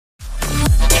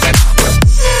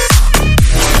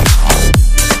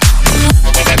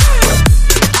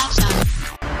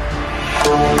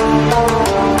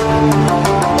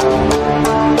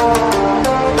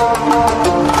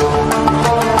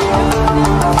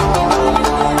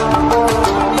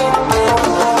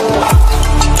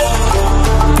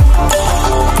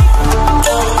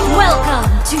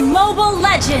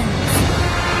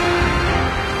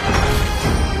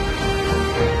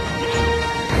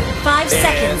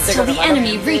dance till the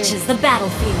enemy reaches the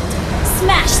battlefield.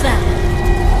 Smash them!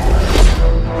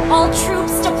 All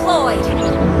troops deployed!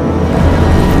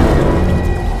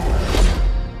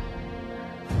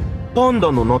 パン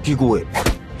ダの鳴き声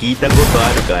聞いたこと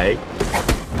あるかい？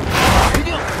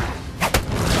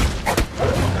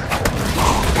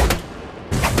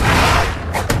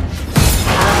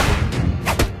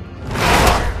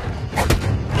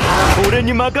俺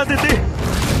に任せて。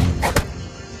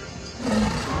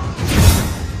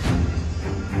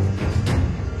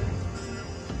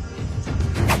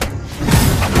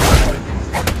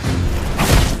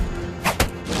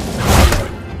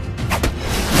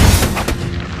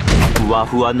ふわ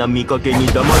ふわな見かけに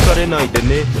騙されないで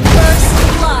ね。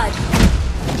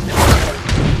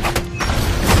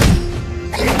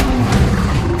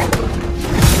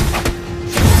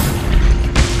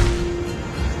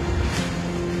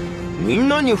みん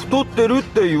なに太ってるっ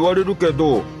て言われるけ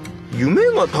ど、夢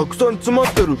がたくさん詰ま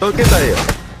ってるだけだよ。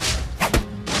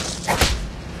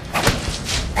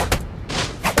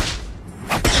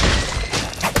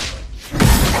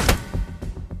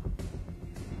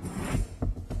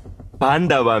パン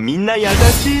ダはみんな優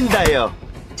しいんだよ。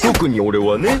特に俺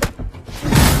はね。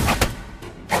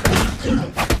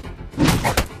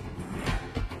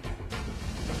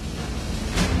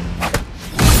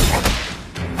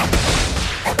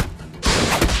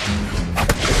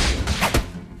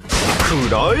暗い。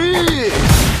これ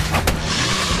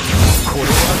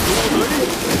はどうだ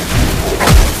い？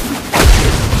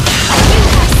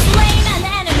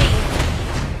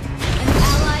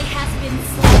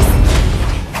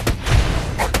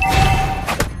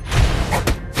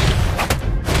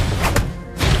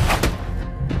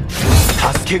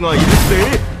助けがいるって。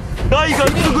大が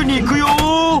すぐに行くよ。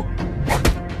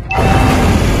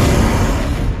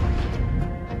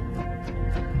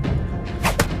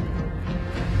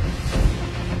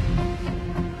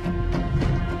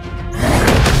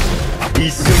一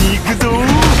緒に行くぞ。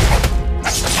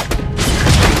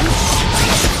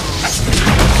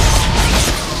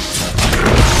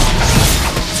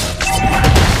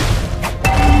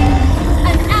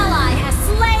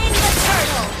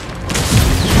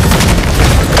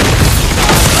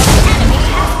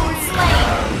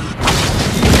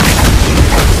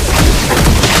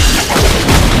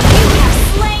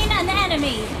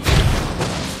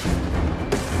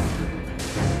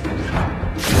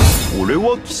俺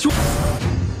は気象。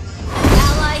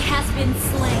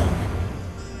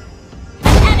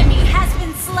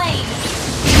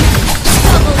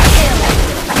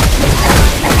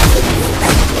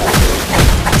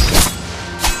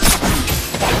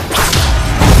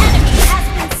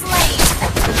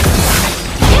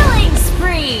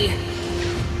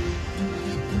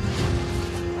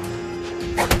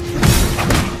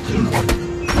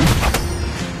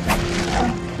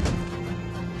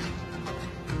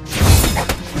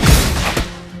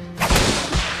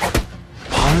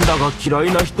嫌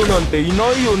いな人なんてい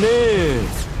ないよね。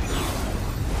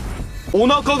お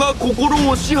腹が心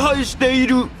を支配してい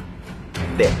る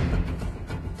って。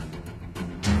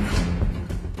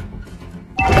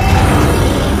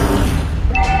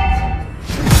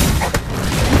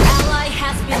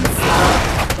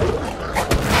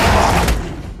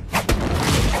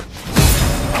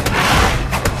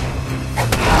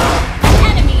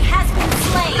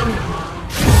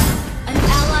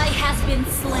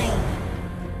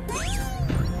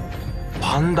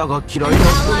パンダが嫌いな人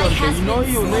なんていな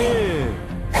いよね。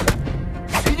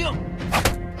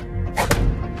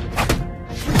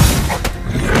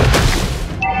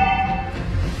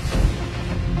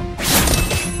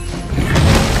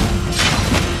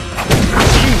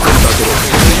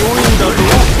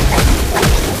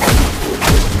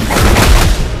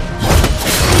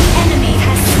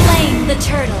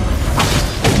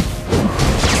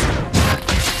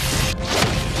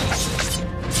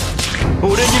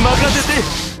俺に任せ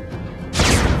て。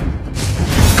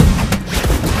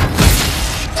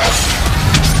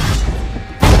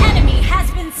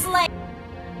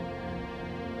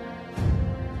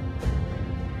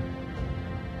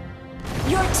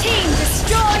Your team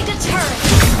destroyed a turret.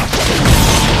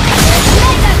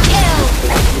 Mega kill.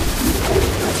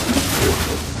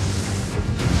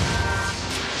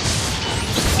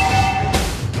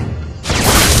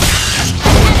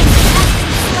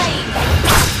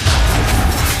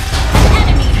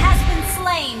 Enemy has been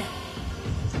slain.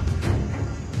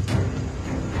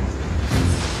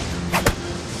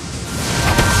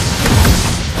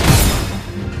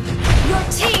 Your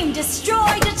team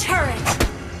destroyed a turret.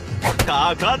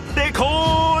 かかってこ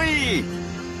ーい。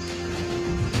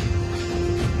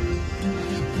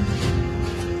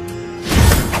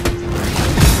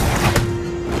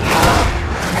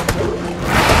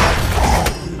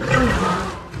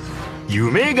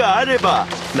があれば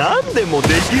何でもで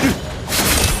きる。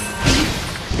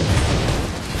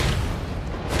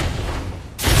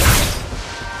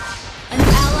An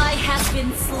ally has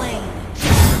been slain.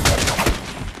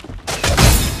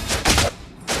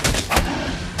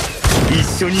 一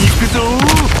緒に行くぞ。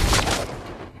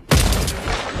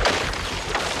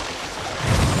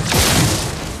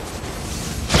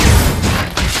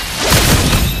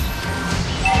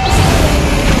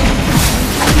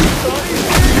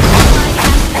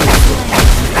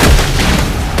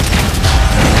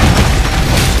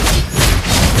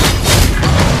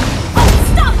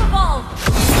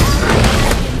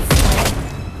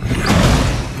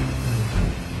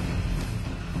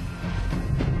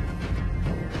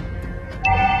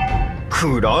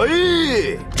くら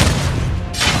え。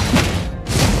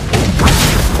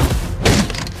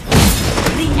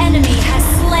The enemy has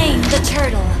slain the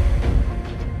turtle.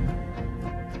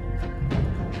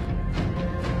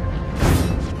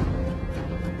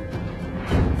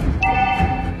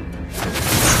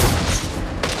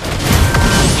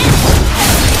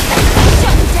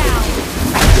 Shut down.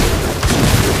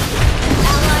 An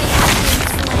ally has been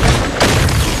slain.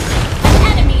 An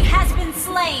enemy has been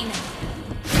slain.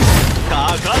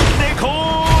 かかってこ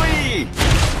い。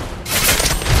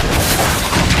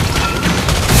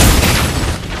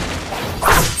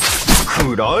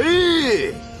くら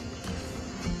え。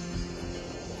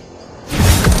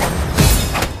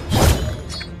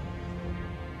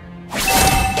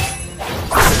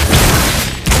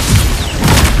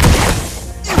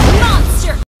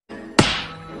Monster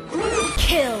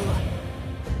kill.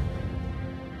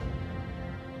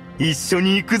 一緒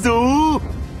に行くぞ。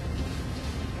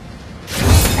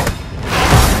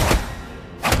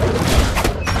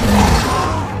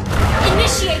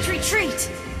Initiate retreat.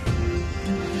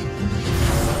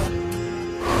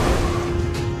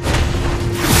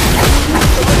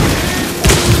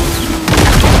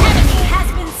 Enemy has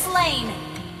been slain.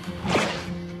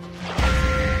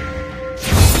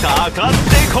 かかって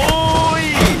こい。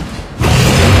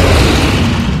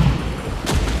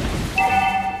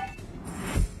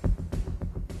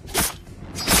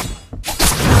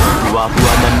ふわふわ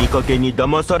な見かけに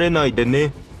騙されないで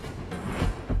ね。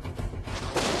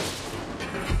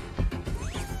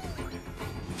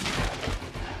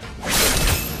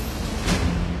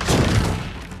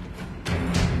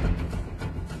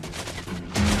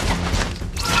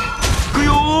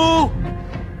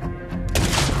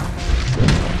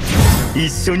一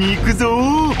緒に行くぞ。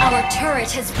 Our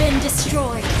turret has been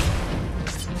destroyed.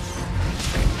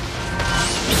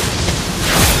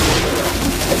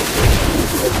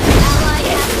 Ally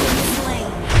has been slain.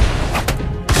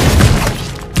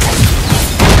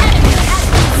 Enemy has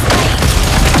been slain.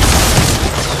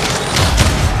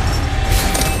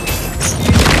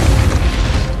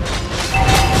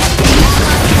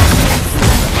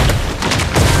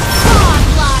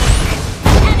 Godlike.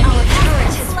 And our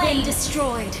turret has been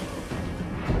destroyed.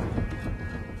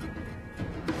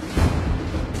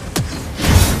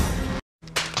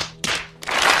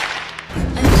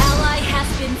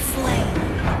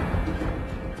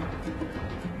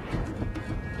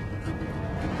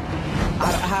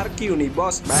 Harkiu nih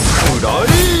bos, baik.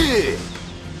 Dari.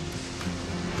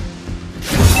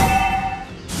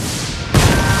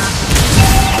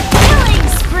 Killing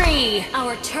spree!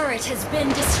 Our turret has been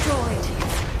destroyed.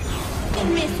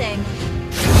 Missing.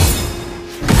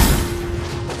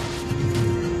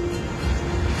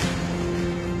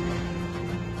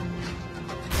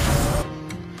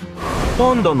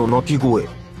 パンダの鳴き声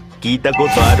聞いたこ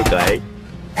とあるかい？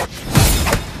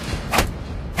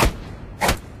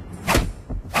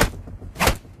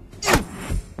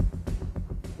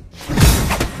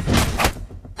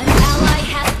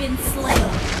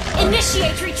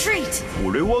 Initiate retreat.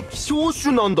 俺は希少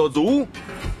種なんだぞ。 Enemy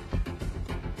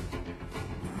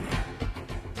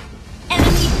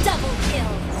double kill.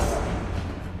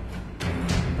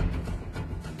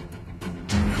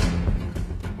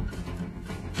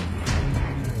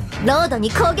 ロード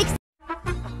に攻撃。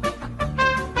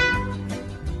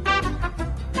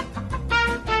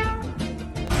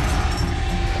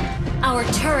 Our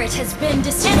turret has been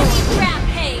destroyed. Enemy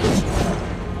rampage.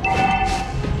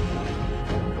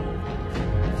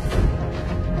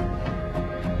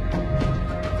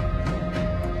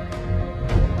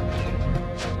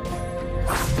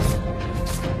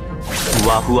ふ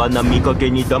わふわな見かけ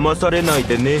に騙されない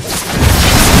でね。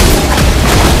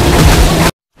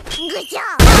グジョー。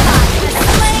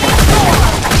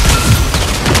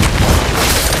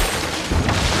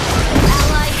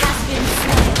 Ally has been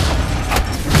slain.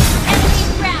 Enemy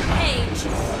rampage.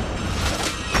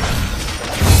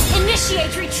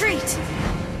 Initiate retreat.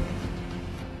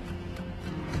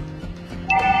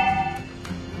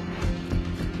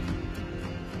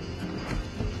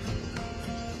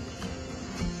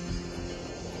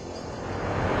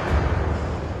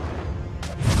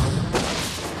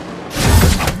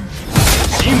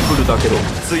 だけど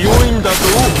強いんだぞ。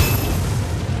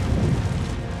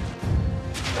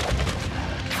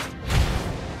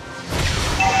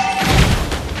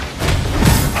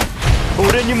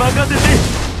俺に任せて。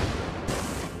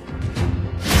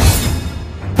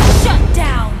Shut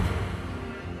down.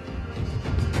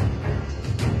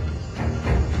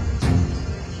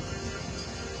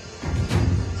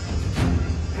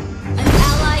 An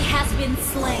ally has been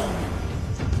slain.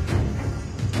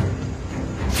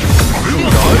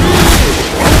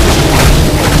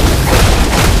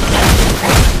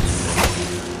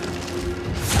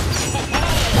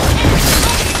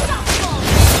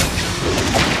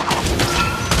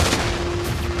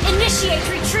 Initiate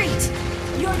retreat.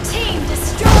 Your team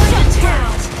destroyed a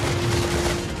turret.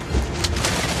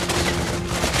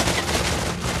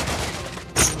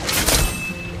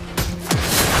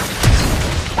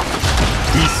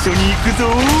一緒に行くぞ。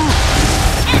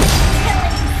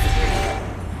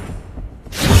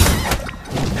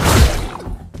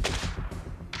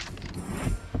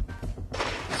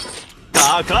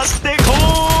かかってこ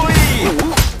ーい。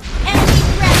 Enemy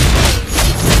rampage.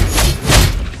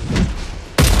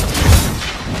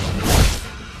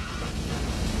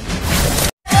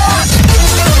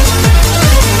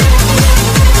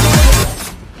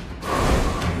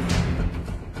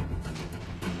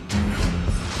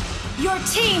 Your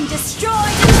team destroyed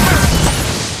a turret.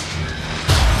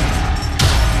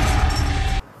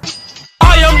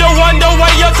 I am the one, the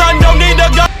way your son don't need a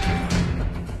gun.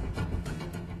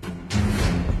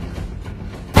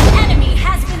 An enemy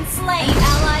has been slain.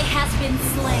 Ally has been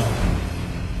slain.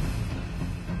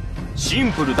 シ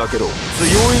ンプルだけど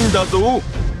強いんだぞ。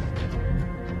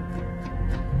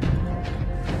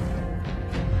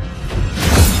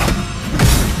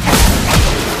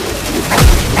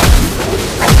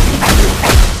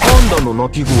パンダの鳴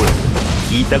き声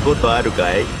聞いたことある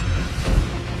かい？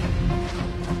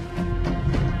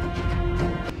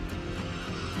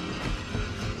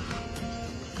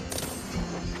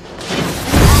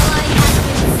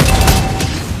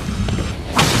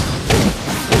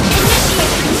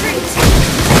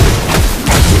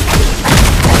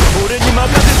俺に任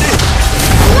せて。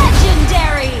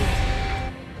 Legendary!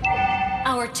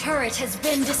 Our turret has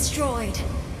been destroyed.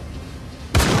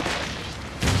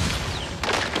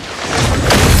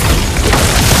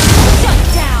 Shut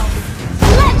down!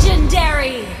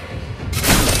 Legendary!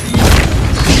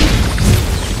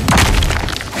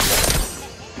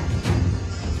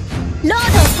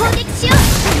 Lord を攻撃しよう。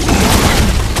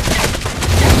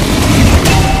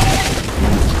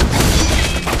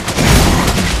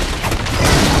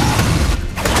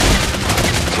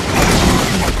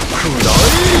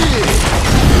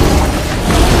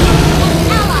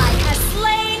Ally has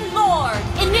slain Lord!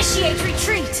 Initiate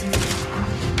retreat!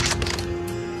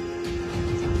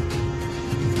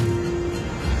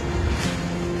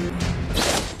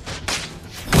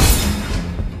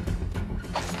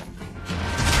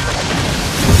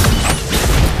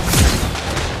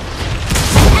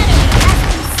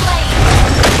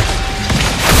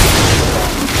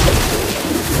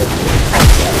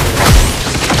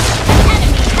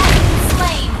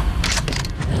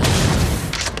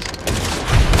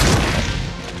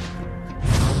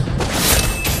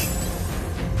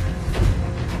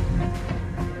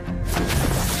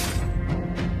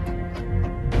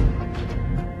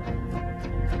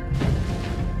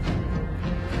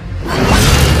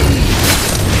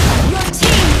 Your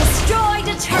team destroyed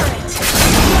a turret!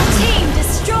 Your team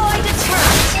destroyed a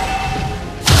turret!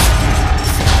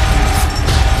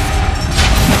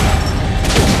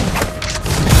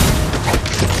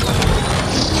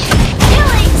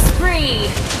 Killing spree!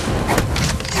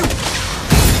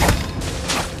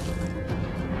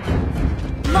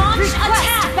 Launch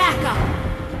attack! Backup!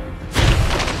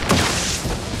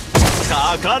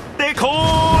 かかってこ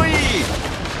ーい。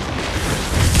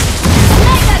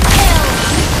 Mega kill!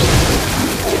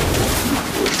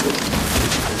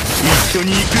 一緒に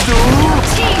行くぞ。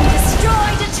 Team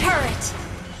destroyed a turret!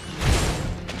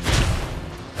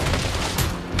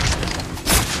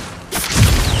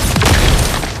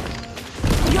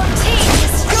 Your team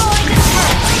destroyed a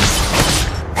turret!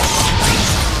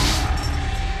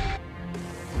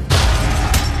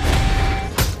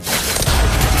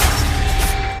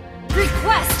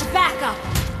 Request backup!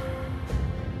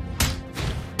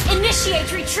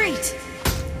 Initiate retreat!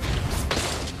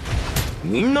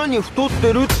 みんなに太っ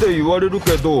てるって言われる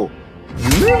けど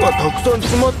夢がたくさん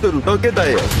詰まってるだけだ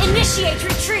よ。 Initiate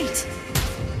retreat!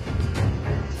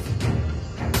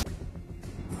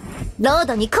 ロー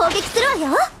ドに攻撃するわ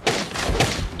よ。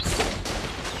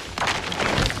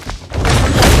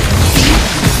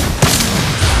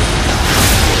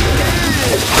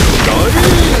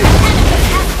dari!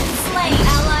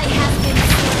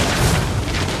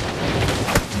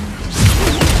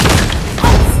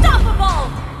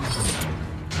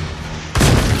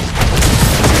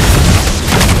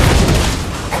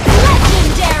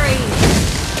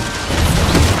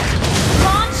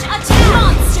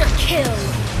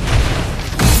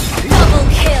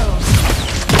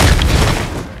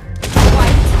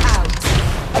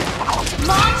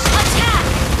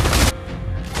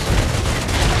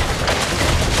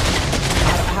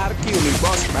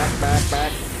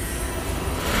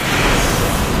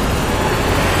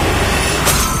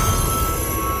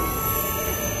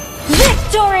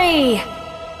 Victory!